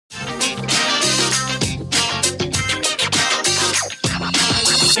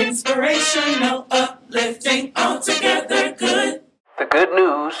Inspirational, uplifting, altogether good. The Good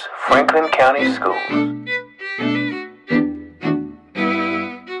News Franklin County Schools.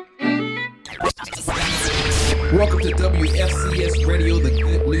 Welcome to WFCS Radio, the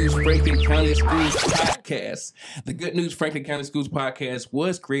Good News Franklin County Schools podcast. The Good News Franklin County Schools podcast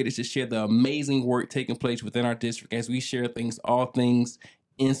was created to share the amazing work taking place within our district as we share all things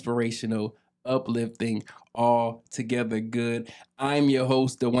inspirational, uplifting, all together good. I'm your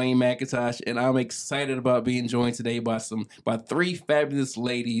host, Dwayne McIntosh, and I'm excited about being joined today by three fabulous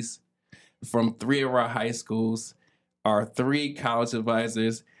ladies from three of our high schools, our three college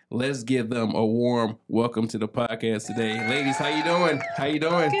advisors. Let's give them a warm welcome to the podcast today. Ladies, how you doing? How you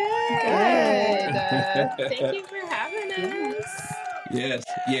doing? Good. Thank you for having us. Yes.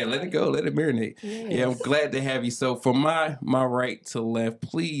 Yeah, let it go. Let it marinate. Yes. Yeah, I'm glad to have you. So from my right to left,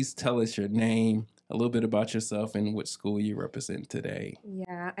 please tell us your name, a little bit about yourself, and what school you represent today.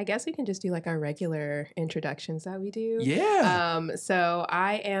 Yeah, I guess we can just do like our regular introductions that we do. Yeah. So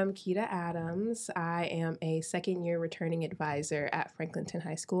I am Keita Adams. I am a second-year returning advisor at Franklinton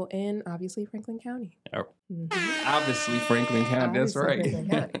High School in, obviously, Franklin County. Oh. Mm-hmm. Obviously, Franklin County. That's right.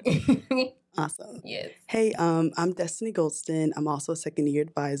 Franklin County. Awesome. Yes. Hey, I'm Destinee Goldston. I'm also a second-year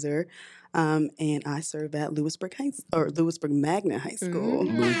advisor, and I serve at Lewisburg Magnet High School.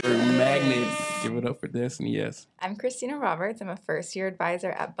 Lewisburg Magnet. Give it up for Destinee, yes. I'm Cristina Roberts. I'm a first-year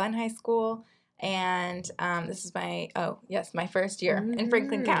advisor at Bunn High School, and this is my first year in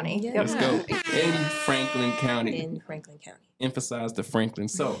Franklin County. Yeah. Let's go. In Franklin County. In Franklin County. Emphasize the Franklin.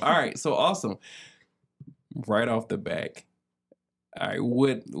 So, all right. So, awesome. Right off the back. All right,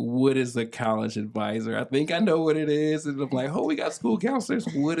 what is a college advisor? I think I know what it is, and I'm like, we got school counselors.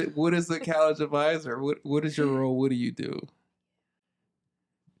 What is a college advisor? What is your role? What do you do?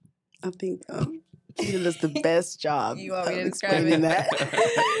 I think Keita does the best job. You want me to describe that?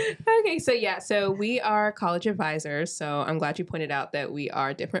 Okay, so we are college advisors. So I'm glad you pointed out that we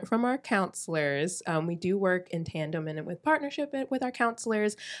are different from our counselors. We do work in tandem and with partnership with our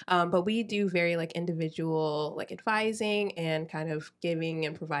counselors, but we do very individual advising and kind of giving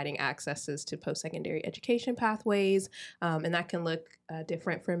and providing accesses to post-secondary education pathways, and that can look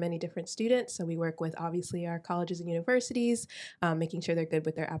different for many different students. So we work with obviously our colleges and universities, making sure they're good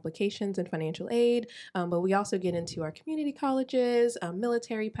with their applications and financial aid. But we also get into our community colleges,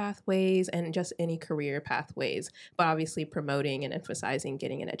 military pathways, and just any career pathways, but obviously promoting and emphasizing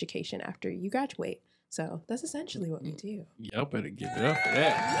getting an education after you graduate. So that's essentially what we do. Y'all better give it up for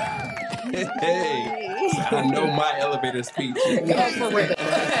that. Hey, I know my elevator speech. Okay.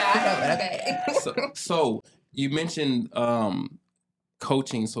 So you mentioned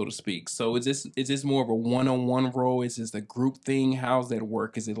coaching, so to speak. So is this more of a one-on-one role? Is this a group thing? How's that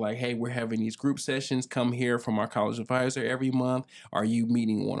work? Is it like, hey, we're having these group sessions, come here from our college advisor every month? Are you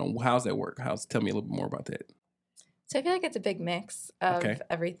meeting one-on-one? How's that work? Tell me a little bit more about that. So I feel like it's a big mix of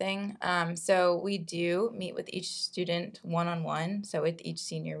everything. So we do meet with each student one-on-one. So with each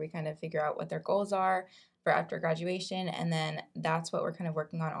senior, we kind of figure out what their goals are for after graduation, and then that's what we're kind of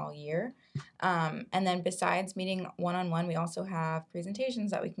working on all year. And then besides meeting one-on-one, we also have presentations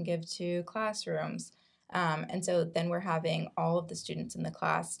that we can give to classrooms. And so then we're having all of the students in the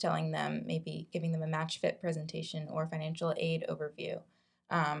class telling them, maybe giving them a match fit presentation or financial aid overview.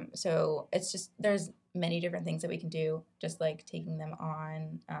 So it's just, there's many different things that we can do, just like taking them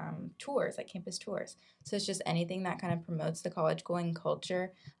on tours, like campus tours. So it's just anything that kind of promotes the college going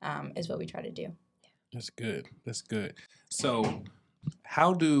culture is what we try to do. That's good. That's good. So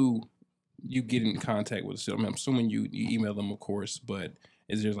how do you get in contact with the student? I'm assuming you email them, of course, but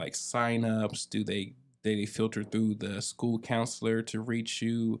is there sign-ups? Do they filter through the school counselor to reach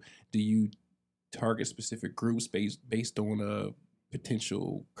you? Do you target specific groups based on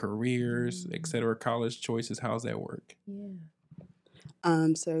potential careers, et cetera, college choices? How's that work? Yeah.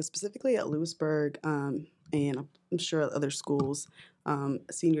 So specifically at Lewisburg, and I'm sure at other schools,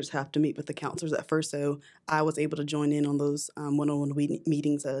 seniors have to meet with the counselors at first. So I was able to join in on those one-on-one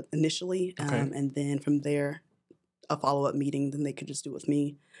meetings initially, and then from there, a follow-up meeting, then they could just do with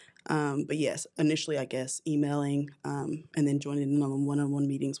me. But yes, initially, I guess, emailing and then joining in on one-on-one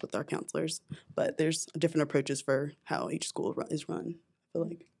meetings with our counselors. But there's different approaches for how each school is run, I feel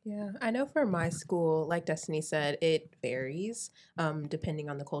like. Yeah, I know for my school, like Destinee said, it varies depending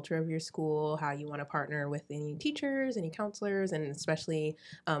on the culture of your school, how you want to partner with any teachers, any counselors, and especially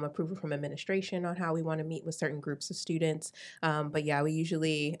approval from administration on how we want to meet with certain groups of students. But yeah, we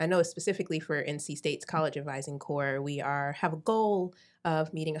usually, I know specifically for NC State's College Advising Corps, we have a goal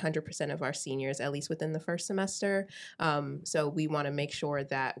of meeting 100% of our seniors, at least within the first semester. So we want to make sure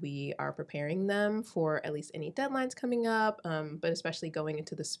that we are preparing them for at least any deadlines coming up, but especially going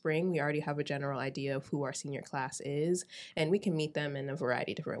into the spring, we already have a general idea of who our senior class is, and we can meet them in a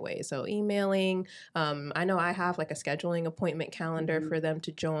variety of different ways. So emailing, I know I have like a scheduling appointment calendar for them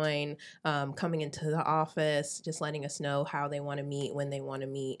to join, coming into the office, just letting us know how they want to meet, when they want to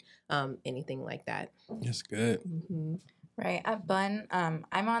meet, anything like that. That's good. Right. At Bunn,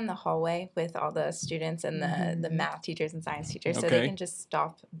 I'm on the hallway with all the students and the math teachers and science teachers, so they can just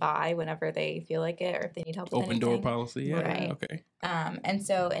stop by whenever they feel like it or if they need help with Open door policy, yeah. Right. Okay. And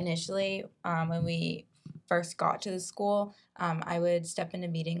so initially, when we first got to the school, I would step into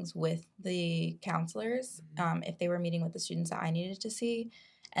meetings with the counselors if they were meeting with the students that I needed to see.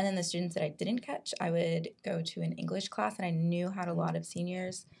 And then the students that I didn't catch, I would go to an English class, and I knew had a lot of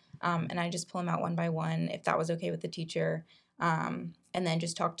seniors. And I just pull them out one by one if that was okay with the teacher, and then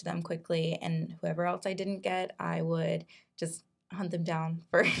just talk to them quickly. And whoever else I didn't get, I would just hunt them down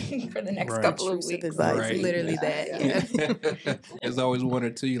for the next couple of weeks. Right. Literally that. Yeah. There's always one or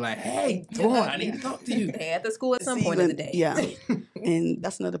two. You're like, hey, come on, I need to talk to you. They're at the school at some point of the day. Yeah. And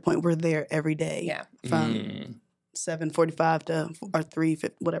that's another point. We're there every day. Yeah. From 7:45 to or 3,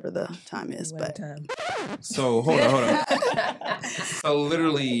 whatever the time is. So hold on. So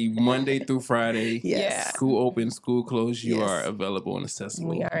literally Monday through Friday, school open, school closed, you are available and accessible.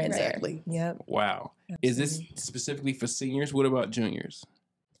 We are in there. Yep. Wow. Absolutely. Is this specifically for seniors? What about juniors?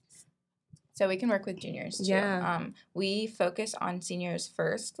 So we can work with juniors too. Yeah. We focus on seniors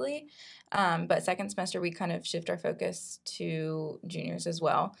firstly, but second semester we kind of shift our focus to juniors as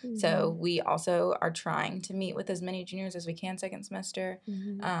well. So we also are trying to meet with as many juniors as we can second semester,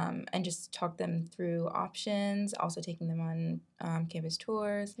 and just talk them through options, also taking them on campus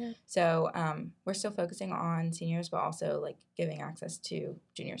tours. Yeah. So we're still focusing on seniors, but also like giving access to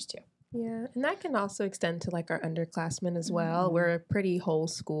juniors too. Yeah, and that can also extend to like our underclassmen as well. We're a pretty whole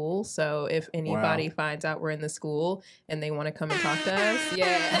school, so if anybody finds out we're in the school and they want to come and talk to us,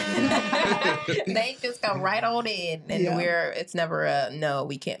 they just come right on in, and it's never a no,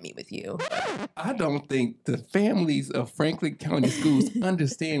 we can't meet with you. I don't think the families of Franklin County schools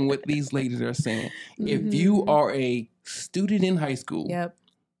understand what these ladies are saying. If you are a student in high school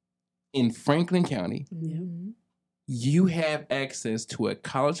in Franklin County, you have access to a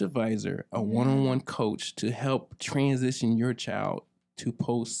college advisor, a one-on-one coach to help transition your child to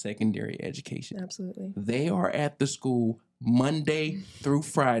post-secondary education. Absolutely. They are at the school Monday through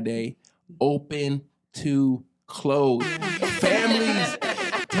Friday, open to close. Families,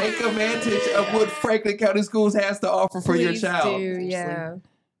 take advantage of what Franklin County Schools has to offer for your child. Yeah.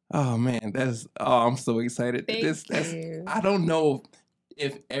 Oh man, I'm so excited. Thank you. I don't know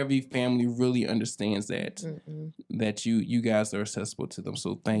if every family really understands that you guys are accessible to them.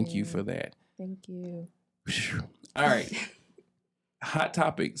 So thank you for that. Thank you. All right. Hot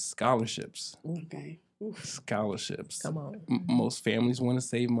topic, scholarships. Okay. Scholarships. Come on. Most families want to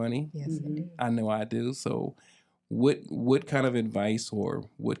save money. Yes, they do. I know I do. So what kind of advice or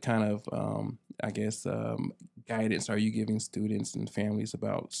what kind of, guidance are you giving students and families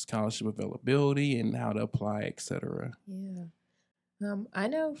about scholarship availability and how to apply, et cetera? Yeah. I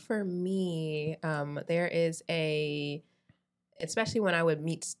know for me, there is especially when I would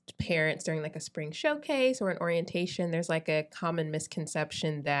meet parents during like a spring showcase or an orientation, there's like a common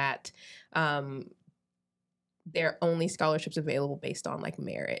misconception that there are only scholarships available based on like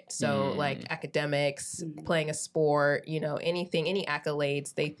merit. So like academics, playing a sport, anything, any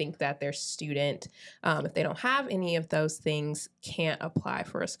accolades, they think that their student, if they don't have any of those things, can't apply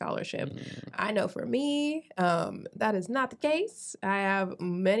for a scholarship. I know for me, that is not the case. I have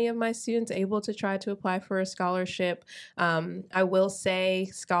many of my students able to try to apply for a scholarship. I will say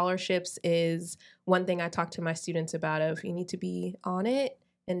scholarships is one thing I talk to my students about of you need to be on it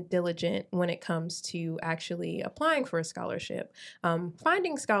and diligent when it comes to actually applying for a scholarship.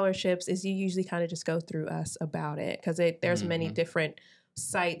 Finding scholarships is you usually kind of just go through us about it because there's many different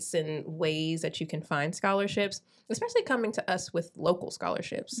sites and ways that you can find scholarships, especially coming to us with local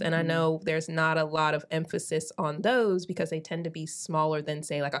scholarships. And I know there's not a lot of emphasis on those because they tend to be smaller than,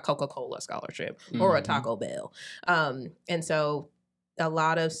 say, like a Coca-Cola scholarship or a Taco Bell. And so a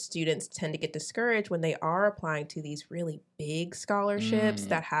lot of students tend to get discouraged when they are applying to these really big scholarships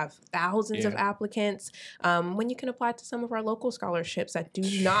that have thousands of applicants, when you can apply to some of our local scholarships that do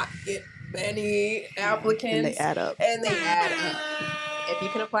not get many applicants. And they add up. If you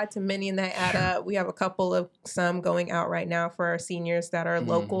can apply to many and they add up, we have a couple of some going out right now for our seniors that are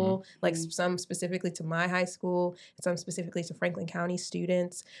local, like some specifically to my high school, some specifically to Franklin County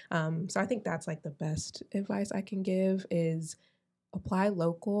students. So I think that's like the best advice I can give is apply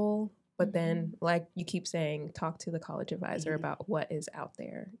local, but then, like you keep saying, talk to the college advisor about what is out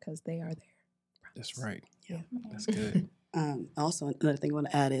there because they are there. That's right. Yeah. That's good. Also, another thing I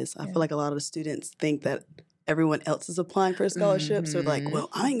want to add is I feel like a lot of the students think that everyone else is applying for a scholarship. So they're like, well,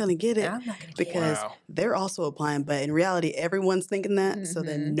 I ain't going to get it because they're also applying. But in reality, everyone's thinking that. So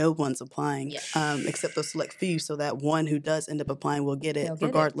then no one's applying except those select few. So that one who does end up applying will get it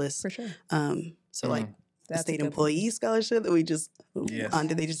regardless. For sure. So like the state employee scholarship that we just,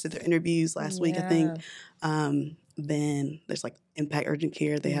 they just did their interviews last week, I think. Then there's like Impact Urgent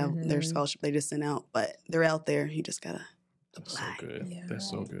Care. They have their scholarship they just sent out, but they're out there. You just got to apply. That's so good. Yeah. That's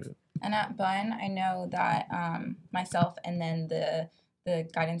so good. And at Bunn, I know that myself and then the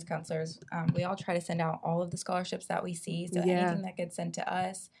guidance counselors, we all try to send out all of the scholarships that we see. So anything that gets sent to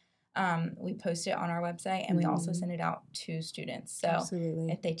us, we post it on our website, and we also send it out to students. So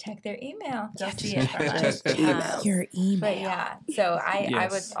if they check their email, they'll see it from us. Your email. But so I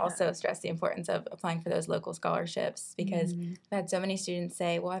would also stress the importance of applying for those local scholarships, because I've had so many students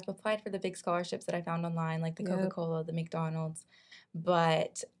say, well, I've applied for the big scholarships that I found online, like the Coca-Cola, the McDonald's,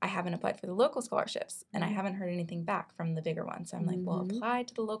 but I haven't applied for the local scholarships, and I haven't heard anything back from the bigger ones. So I'm like, well, apply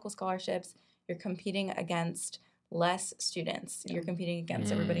to the local scholarships. You're competing against less students. You're competing against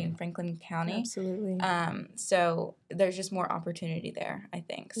everybody in Franklin County. Absolutely. So there's just more opportunity there, I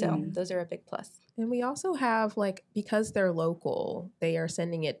think. So those are a big plus. And we also have, like, because they're local, they are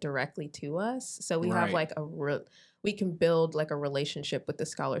sending it directly to us. So we have like we can build like a relationship with the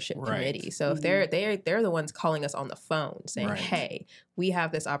scholarship committee. So if they're the ones calling us on the phone saying, hey, we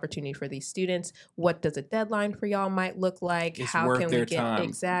have this opportunity for these students. What does a deadline for y'all might look like? How can we get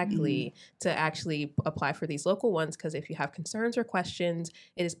time. To actually apply for these local ones? Because if you have concerns or questions,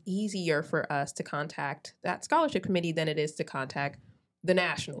 it is easier for us to contact that scholarship committee than it is to contact the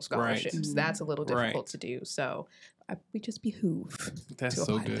national scholarships. That's a little difficult to do. So we just behoove. That's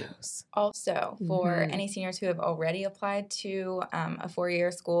so good. Those. Also, for any seniors who have already applied to a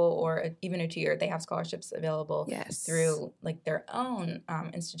 4-year school or even a 2-year, they have scholarships available through like their own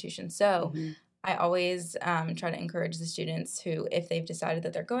institution. So I always try to encourage the students who, if they've decided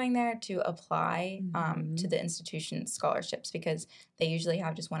that they're going there, to apply to the institution's scholarships, because they usually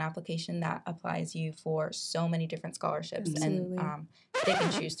have just one application that applies you for so many different scholarships, and they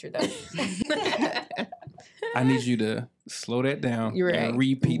can choose through those. I need you to slow that down and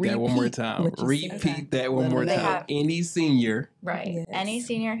repeat that one more time. Repeat that one more time. Any senior. Any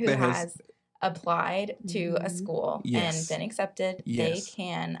senior who has applied to a school and been accepted, they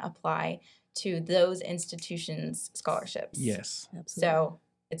can apply to those institutions' scholarships. Yes. Absolutely. So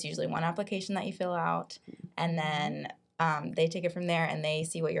it's usually one application that you fill out, and then they take it from there, and they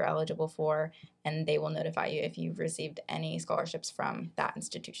see what you're eligible for, and they will notify you if you've received any scholarships from that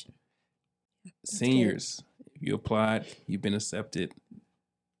institution. Seniors, if you applied, you've been accepted.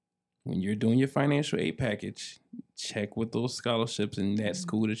 When you're doing your financial aid package, check with those scholarships in that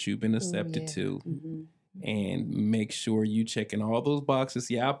school that you've been accepted to. And make sure you checking all those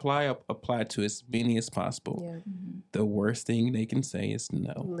boxes. Apply to as many as possible. The worst thing they can say is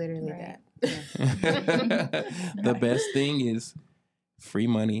no. Literally that. The best thing is free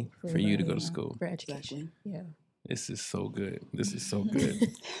money for you to go to school. For education. This is so good.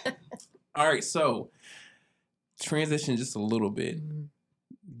 All right, so transition just a little bit.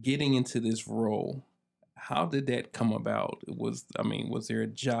 Getting into this role, how did that come about? Was there a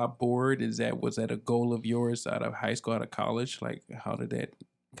job board? Was that a goal of yours out of high school, out of college? Like, how did that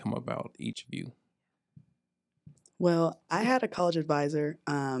come about, each of you? Well, I had a college advisor,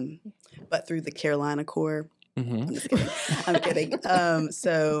 but through the Carolina Corps. I'm just kidding. I'm kidding. But is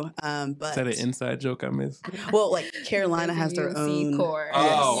that an inside joke I missed? Well, like Carolina has their own Corps.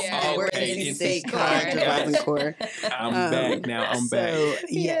 We're in state college advising corps. I'm back now. I'm back.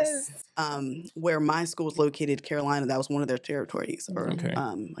 Where my school is located, Carolina, that was one of their territories. Or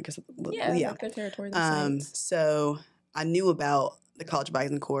I guess their territory. So I knew about the college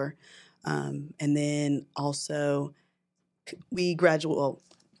advising corps, and then also we graduated. Well,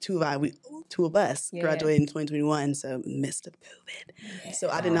 two of us graduated in 2021, so midst of COVID. So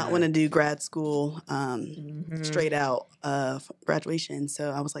I did not want to do grad school straight out of graduation. So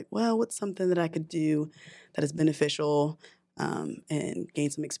I was like, well, what's something that I could do that is beneficial and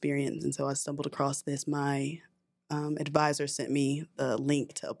gain some experience? And so I stumbled across this. My advisor sent me the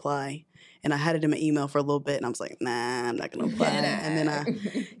link to apply, and I had it in my email for a little bit, and I was like, nah, I'm not going to apply. And then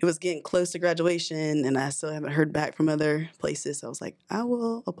it was getting close to graduation, and I still haven't heard back from other places. So I was like, I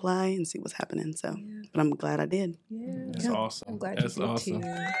will apply and see what's happening. So, but I'm glad I did. That's awesome. I'm glad That's you did awesome. too.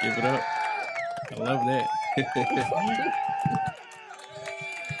 Give it up. I love that.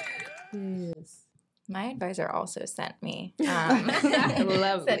 My advisor also sent me sent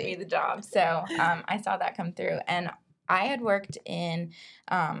me the job. So I saw that come through. And I had worked in,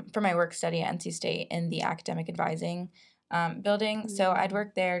 for my work study at NC State in the academic advising building. So I'd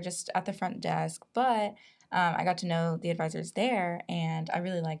work there just at the front desk, but I got to know the advisors there, and I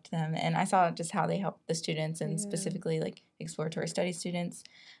really liked them. And I saw just how they helped the students, and specifically like exploratory study students.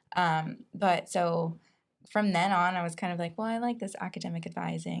 But so from then on, I was kind of like, well, I like this academic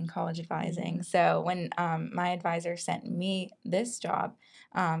advising, college advising. So when my advisor sent me this job,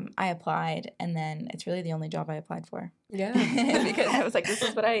 I applied, and then it's really the only job I applied for. Yeah. Because I was like, this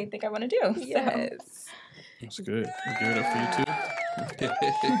is what I think I want to do. Yes. So. That's good. Give it up for you, too.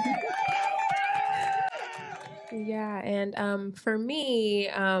 Yeah, and for me,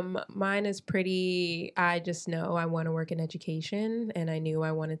 mine is pretty, I just know I want to work in education, and I knew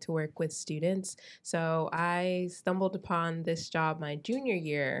I wanted to work with students. So I stumbled upon this job my junior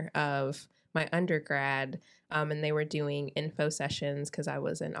year of my undergrad, and they were doing info sessions because I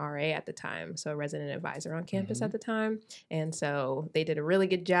was an RA at the time, so a resident advisor on campus at the time. And so they did a really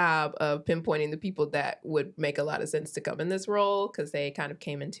good job of pinpointing the people that would make a lot of sense to come in this role, because they kind of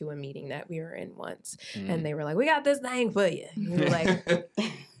came into a meeting that we were in once, and they were like, we got this thing for you. And we were like,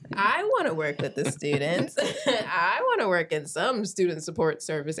 I want to work with the students. I want to work in some student support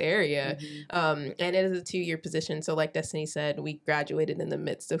service area. And it is a 2-year position. So like Destinee said, we graduated in the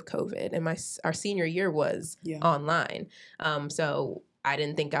midst of COVID, and our senior year was online. So I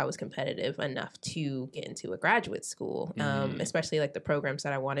didn't think I was competitive enough to get into a graduate school, especially like the programs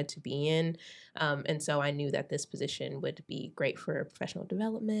that I wanted to be in. And so I knew that this position would be great for professional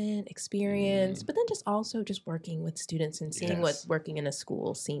development, experience, but then just also just working with students and seeing what working in a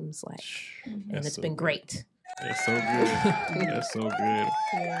school seems like. And it's been great. That's so good. That's so good.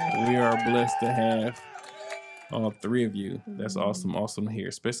 Yeah. We are blessed to have all 3 of you. That's awesome. Awesome to hear,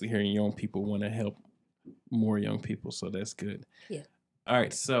 especially hearing young people want to help more young people. So that's good. Yeah. All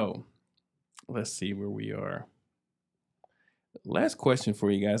right, so let's see where we are. Last question for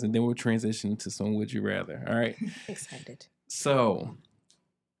you guys, and then we'll transition to some Would You Rather. All right? Excited. So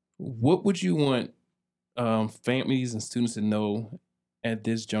what would you want families and students to know at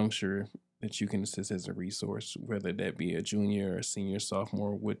this juncture that you can assist as a resource, whether that be a junior or senior,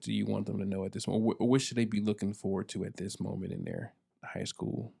 sophomore? What do you want them to know at this moment? What should they be looking forward to at this moment in their high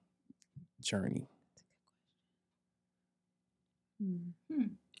school journey?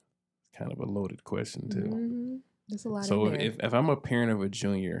 Kind of a loaded question too. There's a lot. So in there. if I'm a parent of a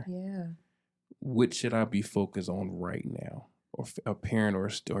junior, what should I be focused on right now? Or a parent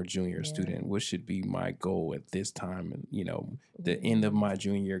or junior student, what should be my goal at this time? And the end of my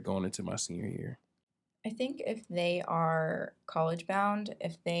junior year, going into my senior year. I think if they are college bound,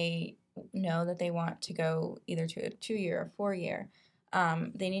 if they know that they want to go either to a 2-year or 4-year,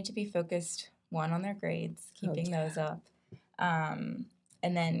 they need to be focused, one, on their grades, keeping those up.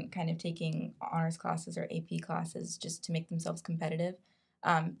 And then kind of taking honors classes or AP classes just to make themselves competitive,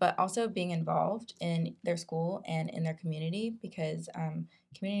 but also being involved in their school and in their community, because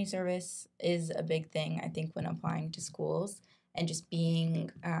community service is a big thing, I think, when applying to schools, and just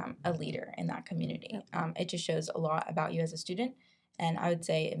being a leader in that community. It just shows a lot about you as a student, and I would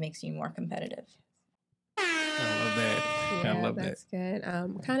say it makes you more competitive. I love that. Yeah, I love that's good.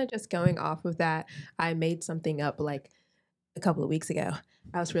 Kind of just going off of that, I made something up like a couple of weeks ago.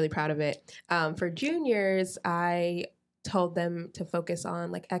 I was really proud of it. For juniors, I told them to focus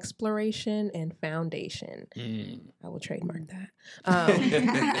on like exploration and foundation. I will trademark that.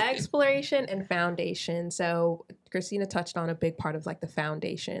 Exploration and foundation. So Christina touched on a big part of like the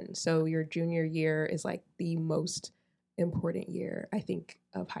foundation. So your junior year is like the most important year, I think,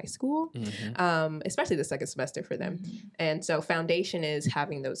 of high school, especially the second semester for them. And so foundation is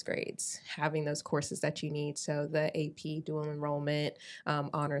having those grades, having those courses that you need. So the AP, dual enrollment,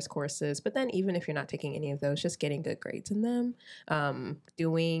 honors courses. But then even if you're not taking any of those, just getting good grades in them,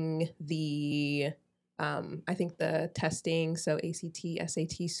 doing the I think the testing, so ACT,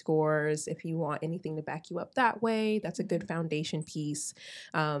 SAT scores, if you want anything to back you up that way, that's a good foundation piece.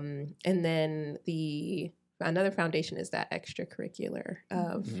 And then another foundation is that extracurricular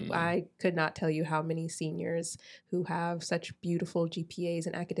of, I could not tell you how many seniors who have such beautiful GPAs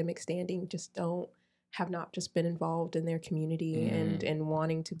and academic standing have not just been involved in their community and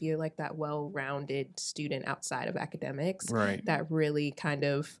wanting to be like that well-rounded student outside of academics. Right. That really kind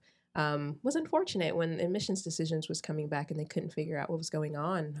of was unfortunate when admissions decisions was coming back and they couldn't figure out what was going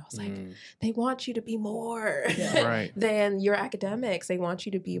on. I was like, they want you to be more than your academics. They want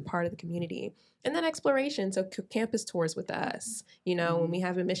you to be a part of the community. And then exploration, so campus tours with us. When we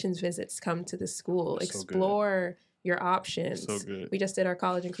have admissions visits, come to the school, explore your options. So good. We just did our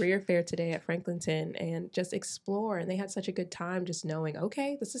college and career fair today at Franklinton and just explore. And they had such a good time just knowing,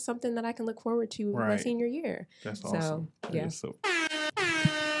 okay, this is something that I can look forward to my senior year. That's awesome. Yeah.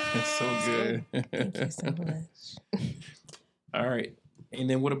 It's so good. Thank you so much. All right. And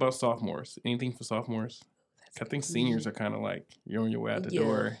then what about sophomores? Anything for sophomores? I think seniors are kind of like you're on your way out the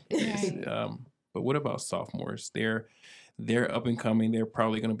door. But what about sophomores? They're up and coming. They're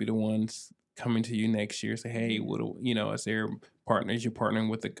probably going to be the ones coming to you next year. Say, hey, as their partners, you're partnering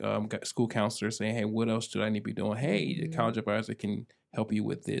with the school counselor. Saying, hey, what else do I need to be doing? Hey, the college advisor can help you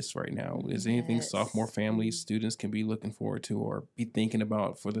with this right now. Is there anything sophomore families, students can be looking forward to or be thinking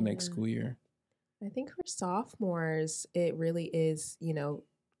about for the next school year? I think for sophomores, it really is,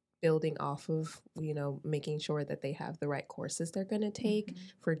 building off of, making sure that they have the right courses they're going to take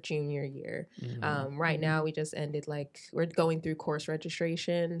for junior year. Right now, we just ended, we're going through course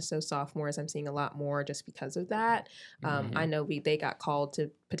registration. So sophomores, I'm seeing a lot more just because of that. I know they got called to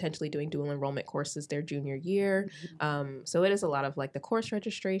potentially doing dual enrollment courses their junior year. So it is a lot of the course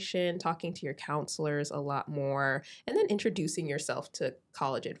registration, talking to your counselors a lot more, and then introducing yourself to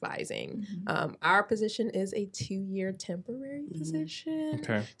college advising. Our position is a 2-year temporary position.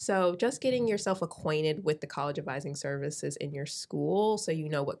 Okay. So just getting yourself acquainted with the college advising services in your school so you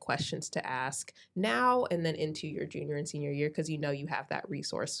know what questions to ask now and then into your junior and senior year because you have that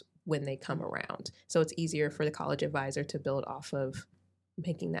resource when they come around. So it's easier for the college advisor to build off of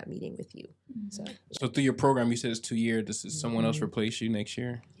making that meeting with you. So through your program, you said it's 2 years. Does someone else replace you next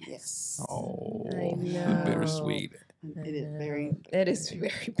year? Yes. Oh, I know. Bittersweet. It is very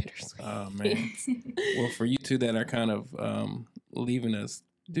bittersweet. Oh, man. Well, for you two that are kind of leaving us,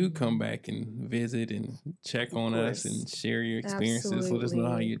 do come back and visit and check on us and share your experiences. Absolutely. Let us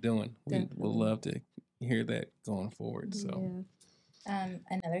know how you're doing. Definitely. We would love to hear that going forward. So.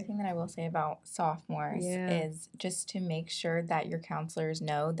 Another thing that I will say about sophomores is just to make sure that your counselors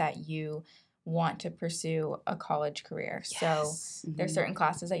know that you want to pursue a college career. So there's certain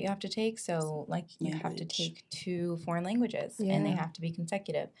classes that you have to take. So you have to take 2 foreign languages and they have to be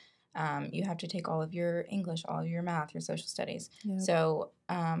consecutive. You have to take all of your English, all of your math, your social studies. Yep. So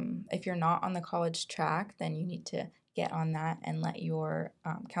if you're not on the college track, then you need to get on that and let your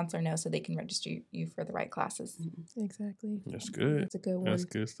counselor know so they can register you for the right classes. Exactly. That's good. That's a good one. That's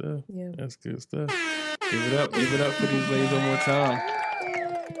good stuff. Yeah. That's good stuff. Give it up for these ladies one more time.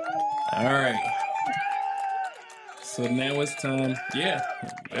 All right. So now it's time. Yeah.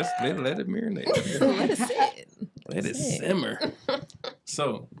 Let it marinate. Let it sit. Let it simmer.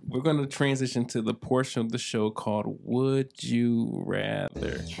 So we're going to transition to the portion of the show called Would You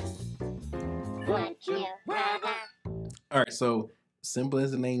Rather? Would you rather? All right, so simple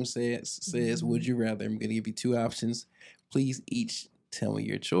as the name says, would you rather? I'm going to give you 2 options. Please each tell me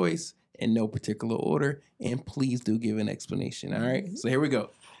your choice in no particular order, and please do give an explanation. All right, so here we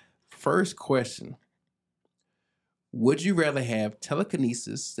go. First question. Would you rather have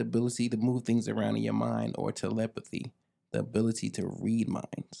telekinesis, the ability to move things around in your mind, or telepathy, the ability to read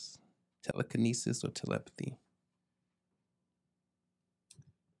minds? Telekinesis or telepathy?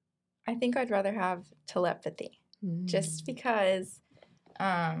 I think I'd rather have telepathy. Just because,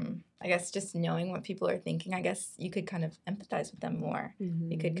 I guess just knowing what people are thinking, I guess you could kind of empathize with them more.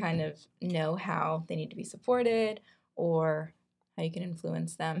 You could kind of know how they need to be supported or how you can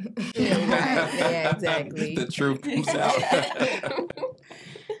influence them. Yeah, exactly. The truth comes out.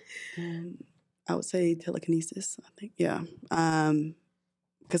 I would say telekinesis, I think. Yeah.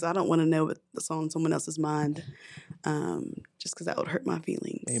 Because I don't want to know what's on someone else's mind, just because that would hurt my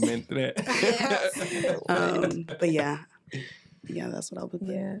feelings. Amen to that. But yeah, that's what I would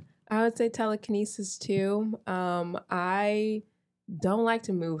think. Yeah, I would say telekinesis too. I don't like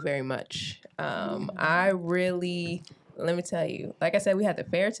to move very much. I really, let me tell you, like I said, we had the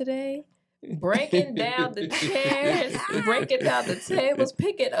fair today. Breaking down the chairs, breaking down the tables,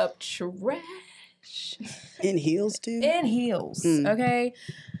 picking up trash. In heels too? In heels, okay?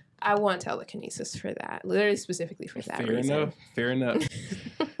 I want telekinesis for that. Literally specifically for that reason. Fair enough.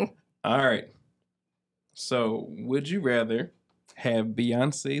 All right. So, would you rather have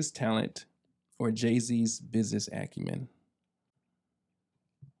Beyonce's talent or Jay-Z's business acumen?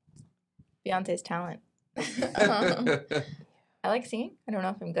 Beyonce's talent. I like singing. I don't know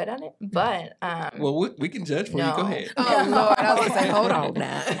if I'm good at it, but... well, we can judge for you. Go ahead. Oh, Lord. I was going to say, hold on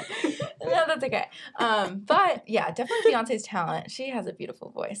now. No, that's okay. But yeah, definitely Beyonce's talent. She has a beautiful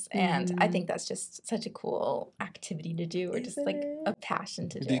voice. And I think that's just such a cool activity to do or just like a passion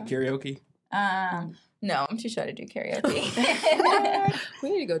to do. Do karaoke? No, I'm too shy to do karaoke. We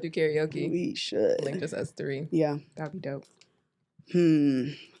need to go do karaoke. We should. Like just us 3. Yeah. That'd be dope.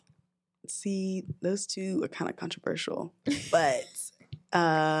 See, those 2 are kind of controversial, but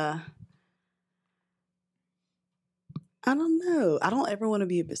I don't know. I don't ever want to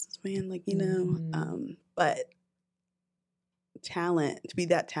be a businessman, but talent, to be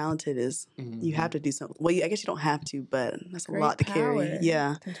that talented is you have to do something. Well, I guess you don't have to, but that's a Great lot to power. carry.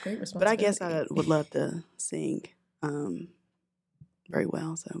 Yeah. That's great But responsibility. I guess I would love to sing very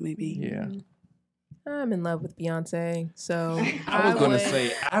well. So maybe. Yeah. I'm in love with Beyonce, so I was going to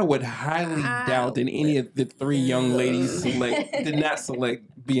say, I would highly doubt that any of the three young ladies did not select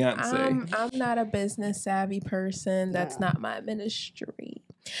Beyonce. I'm not a business savvy person. That's not my ministry.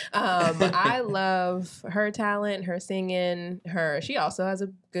 I love her talent, her singing, she also has a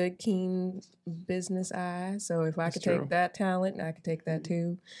good, keen business eye. So if I could take that talent, I could take that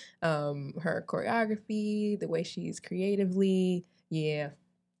too. Her choreography, the way she's creatively,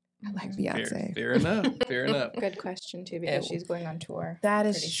 I like Beyonce. Fair enough. Fair enough. Good question too, because she's going on tour. That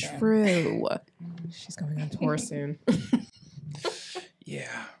is true. She's going on tour soon.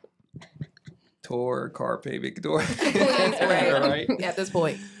 Yeah. Tour, carpe victor. Right. At this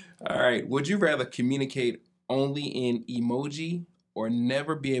point. All right. Would you rather communicate only in emoji or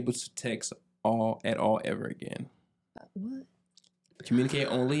never be able to text at all ever again? What? Communicate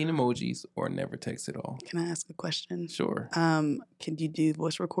only in emojis or never text at all? Can I ask a question? Sure. Can you do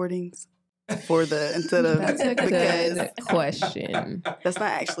voice recordings for instead of? That's a good question. That's not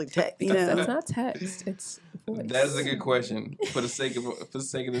actually text. That's not text. It's voice. That is a good question. For the sake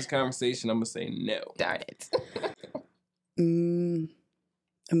of this conversation, I'm gonna say no. Darn it.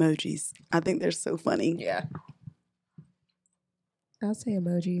 Emojis. I think they're so funny. Yeah. I'll say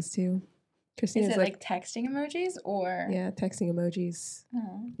emojis too. Christina's Is it like texting emojis or? Yeah, texting emojis.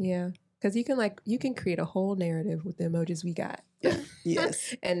 Oh. Yeah. Because you can create a whole narrative with the emojis we got. Yeah.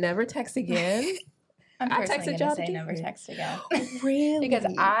 Yes. And never text again. I'm I personally texted gonna y'all say to never do it. text again. Really? Because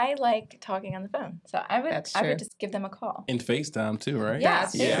I like talking on the phone, so I would That's true. just give them a call. And FaceTime too, right? Yeah,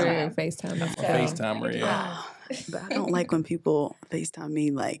 That's Yeah. true. FaceTime. That's So- FaceTimer, yeah. But I don't like when people FaceTime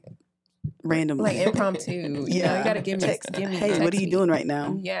me like randomly. Like impromptu. You gotta give me. Hey, what text are you me. doing right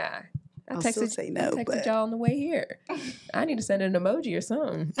now? Yeah. I I'll still texted, say no, I texted but y'all on the way here. I need to send an emoji or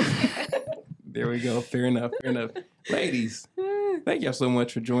something. There we go. Fair enough. Ladies, thank y'all so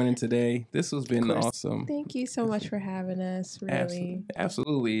much for joining today. This has been awesome. Thank you so much for having us. Really.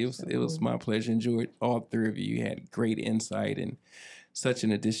 Absolutely. It was my pleasure. Enjoyed all three of you. You had great insight and such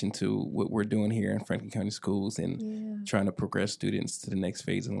an addition to what we're doing here in Franklin County Schools and trying to progress students to the next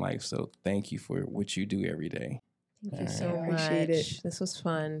phase in life. So thank you for what you do every day. Thank you so much. Appreciate it. This was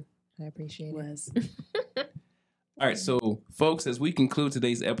fun. I appreciate it. All right, so folks, as we conclude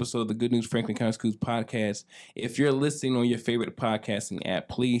today's episode of the Good News Franklin County Schools podcast, if you're listening on your favorite podcasting app,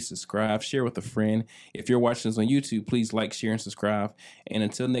 please subscribe, share with a friend. If you're watching us on YouTube, please like, share, and subscribe. And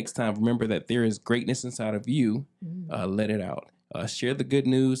until next time, remember that there is greatness inside of you. Let it out. Share the good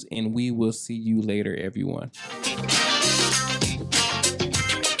news, and we will see you later, everyone.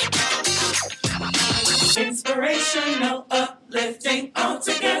 Inspirational, uplifting,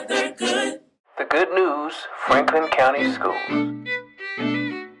 altogether good. The Good News Franklin County Schools.